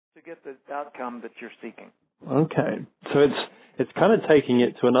to get the outcome that you're seeking. Okay. So it's kind of taking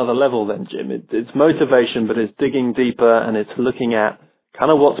it to another level then, Jim. It's motivation, but it's digging deeper and it's looking at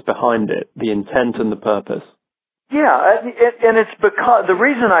kind of what's behind it, the intent and the purpose. Yeah, and it's because the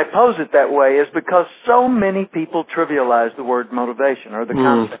reason I pose it that way is because so many people trivialize the word motivation or the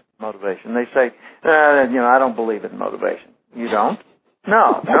concept of motivation. They say, I don't believe in motivation. You don't?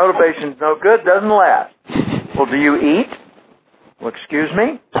 No, motivation's no good, doesn't last. Well, do you eat? Well, excuse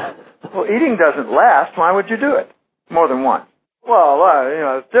me? Well, eating doesn't last. Why would you do it? More than once. Well,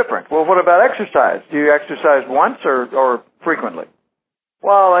 it's different. Well, what about exercise? Do you exercise once or frequently?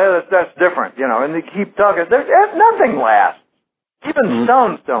 Well, that's different, and they keep talking. Nothing lasts. Even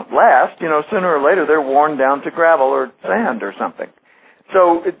stones don't last. Sooner or later they're worn down to gravel or sand or something.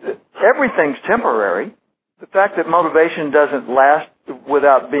 So everything's temporary. The fact that motivation doesn't last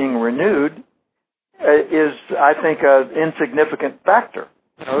without being renewed is, I think, an insignificant factor.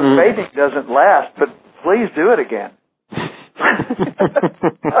 Bathing doesn't last, but please do it again.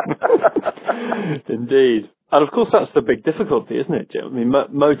 Indeed. And of course that's the big difficulty, isn't it, Jim? I mean,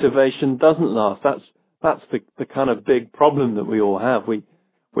 motivation doesn't last. That's the kind of big problem that we all have. We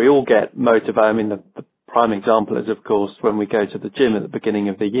all get motivated. I mean, the prime example is, of course, when we go to the gym at the beginning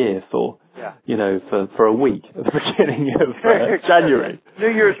of the year for a week at the beginning of January. New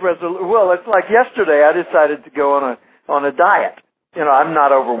Year's resolution. Well, it's like yesterday I decided to go on a diet. I'm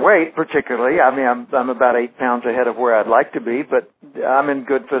not overweight particularly. I mean, I'm about 8 pounds ahead of where I'd like to be, but I'm in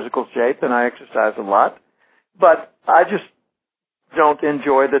good physical shape and I exercise a lot. But I just don't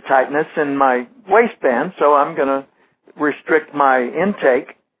enjoy the tightness in my waistband, so I'm going to restrict my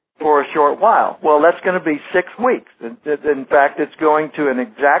intake for a short while. Well, that's going to be 6 weeks. In fact, it's going to an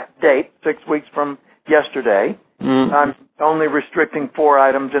exact date, 6 weeks from yesterday. I'm only restricting 4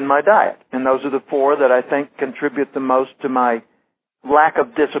 items in my diet, and those are the 4 that I think contribute the most to my lack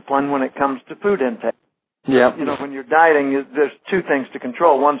of discipline when it comes to food intake. Yeah. When you're dieting, there's 2 things to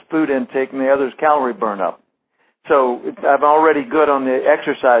control. One's food intake, and the other is calorie burn up. So I'm already good on the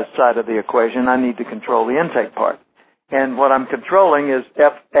exercise side of the equation. I need to control the intake part. And what I'm controlling is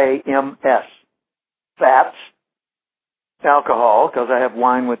FAMS, fats, alcohol, because I have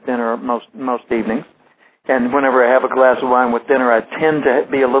wine with dinner most evenings. And whenever I have a glass of wine with dinner, I tend to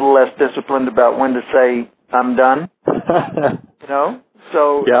be a little less disciplined about when to say I'm done.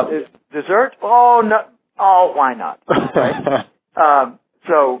 So dessert? Oh, no. Oh, why not? Right?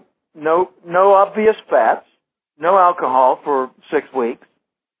 So no obvious fats. No alcohol for 6 weeks.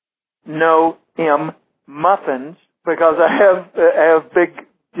 No muffins, because I have big,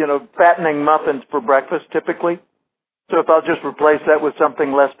 fattening muffins for breakfast typically. So if I'll just replace that with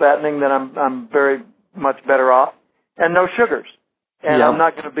something less fattening, then I'm very much better off. And no sugars. And I'm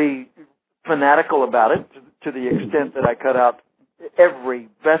not going to be fanatical about it to the extent that I cut out every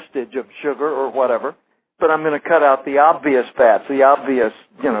vestige of sugar or whatever. But I'm going to cut out the obvious fats, the obvious,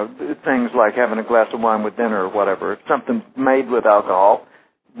 things like having a glass of wine with dinner or whatever. If something's made with alcohol,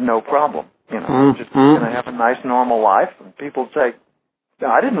 no problem. I'm just going to have a nice, normal life. And people say,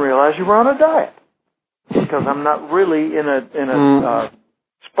 I didn't realize you were on a diet. Because I'm not really in a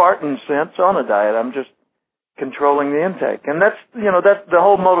Spartan sense on a diet. I'm just controlling the intake. And that's the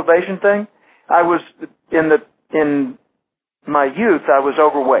whole motivation thing. I was, in my youth, I was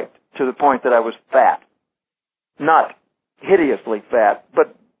overweight to the point that I was fat. Not hideously fat,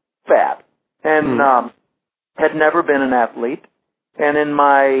 but fat. And had never been an athlete. And in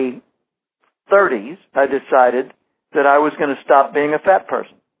my 30s, I decided that I was going to stop being a fat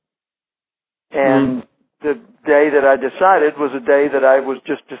person. And the day that I decided was a day that I was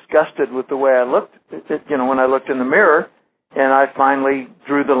just disgusted with the way I looked, when I looked in the mirror. And I finally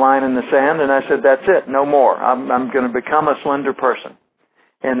drew the line in the sand, and I said, that's it, no more. I'm going to become a slender person.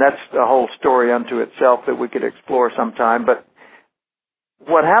 And that's a whole story unto itself that we could explore sometime. But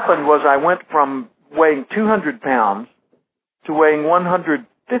what happened was I went from weighing 200 pounds to weighing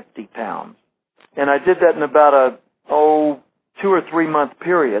 150 pounds. And I did that in about a 2 or 3 month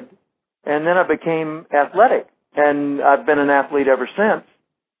period. And then I became athletic. And I've been an athlete ever since.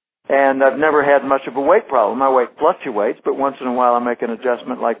 And I've never had much of a weight problem. My weight fluctuates, but once in a while I make an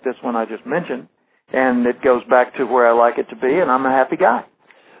adjustment like this one I just mentioned. And it goes back to where I like it to be, and I'm a happy guy.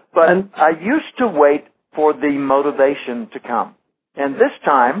 But I used to wait for the motivation to come. And this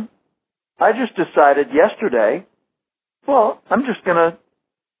time, I just decided yesterday, well, I'm just going to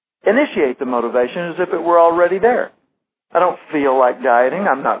initiate the motivation as if it were already there. I don't feel like dieting.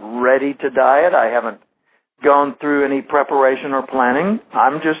 I'm not ready to diet. I haven't gone through any preparation or planning.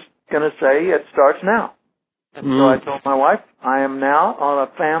 I'm just going to say it starts now. And so I told my wife, I am now on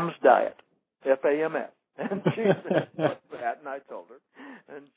a FAMS diet, F-A-M-S. And she said, what's that? And I told her. And